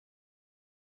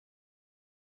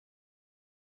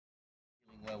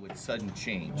Well, with sudden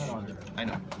change, I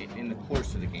know, in the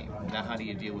course of the game. Now, how do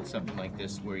you deal with something like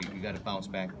this where you got to bounce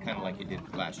back, kind of like you did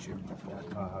last year?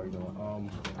 How are you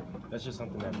doing? That's just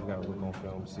something that we got to look on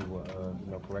film, see what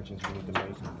corrections we need to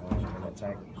make, and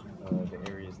attack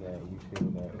the areas that we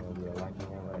feel that we are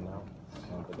lacking in right now.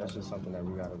 But that's just something that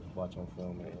we got to watch on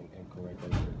film and correct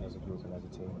as a group and as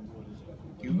a team.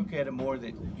 Do you look at it more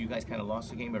that you guys kind of lost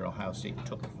the game, or Ohio State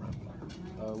took it from?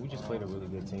 We just played a really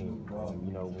good team.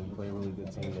 When you play a really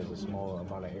good team, there's a small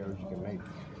amount of errors you can make.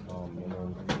 And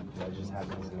then that just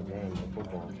happens in the game, in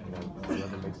football.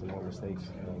 Whoever makes some more mistakes,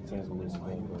 teams will lose the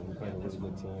game. But we played a really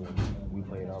good team, and we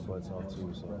played our butts off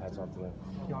too, so hats off to them.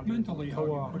 Mentally, how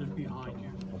do you put it behind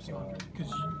you?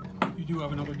 Because you do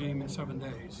have another game in 7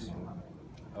 days.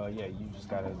 Yeah, you just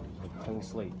got a clean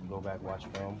slate. You go back, watch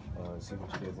film, see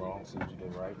what you did wrong, see what you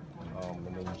did right,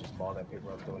 and then you just ball that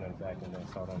paper up, throw it in the back, and then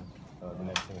start on the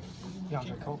next team.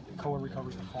 DeAndre, Koa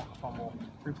recovers the fumble.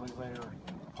 3 plays later,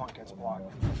 punt gets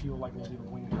blocked. Do you feel like maybe the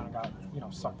wing kind of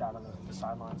got sucked out of the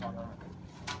sidelines on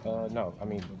that? No, I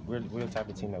mean we're the type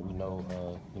of team that we know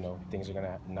things are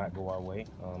gonna not go our way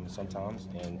sometimes,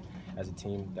 and as a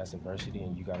team that's adversity,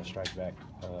 and you got to strike back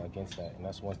against that. And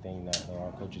that's one thing that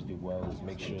our coaches do well, is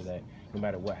make sure that no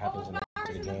matter what happens in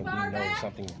the game, we know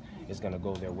something is going to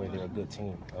go their way. They're a good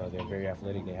team. They're very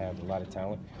athletic. They have a lot of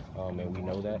talent, and we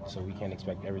know that. So we can't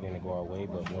expect everything to go our way.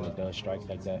 But when it does strike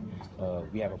like that,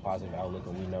 we have a positive outlook,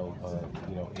 and we know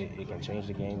it can change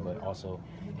the game. But also,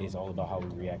 it's all about how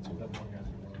we react to it.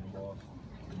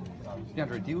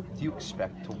 DeAndre, do you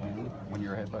expect to win when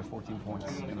you're ahead by 14 points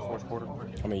in the fourth quarter?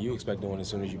 I mean, you expect to win as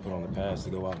soon as you put on the pads to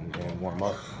go out and warm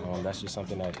up. That's just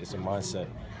something that it's a mindset.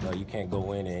 You can't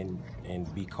go in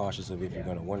and be cautious of if you're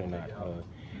going to win or not.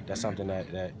 That's something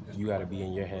that you got to be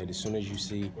in your head. As soon as you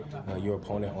see your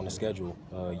opponent on the schedule,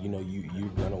 you're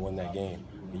going to win that game.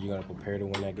 You're going to prepare to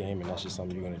win that game, and that's just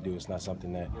something you're going to do. It's not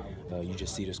something that you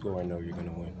just see the score and know you're going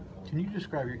to win. Can you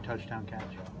describe your touchdown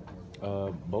catch?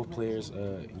 Both players,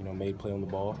 made play on the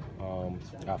ball.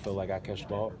 I feel like I catch the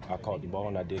ball. I caught the ball,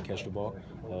 and I did catch the ball,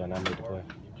 and I made the play.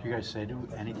 Do you guys say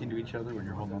anything to each other when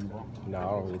you're holding on the ball? No, I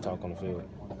don't really talk on the field.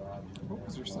 What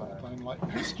was your sideline like?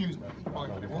 Excuse me. What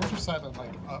was your sideline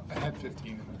like ahead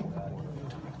 15 in the fourth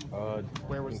quarter?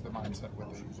 Where was the mindset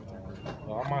with your group?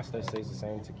 Our mindset stays the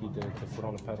same, to keep the foot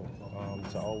on the pedal,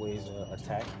 to always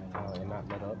attack and not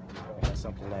let up. And that's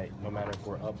something that no matter if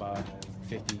we're up by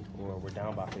 50 or we're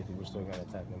down by 50, we're still going to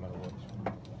attack no matter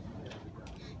what.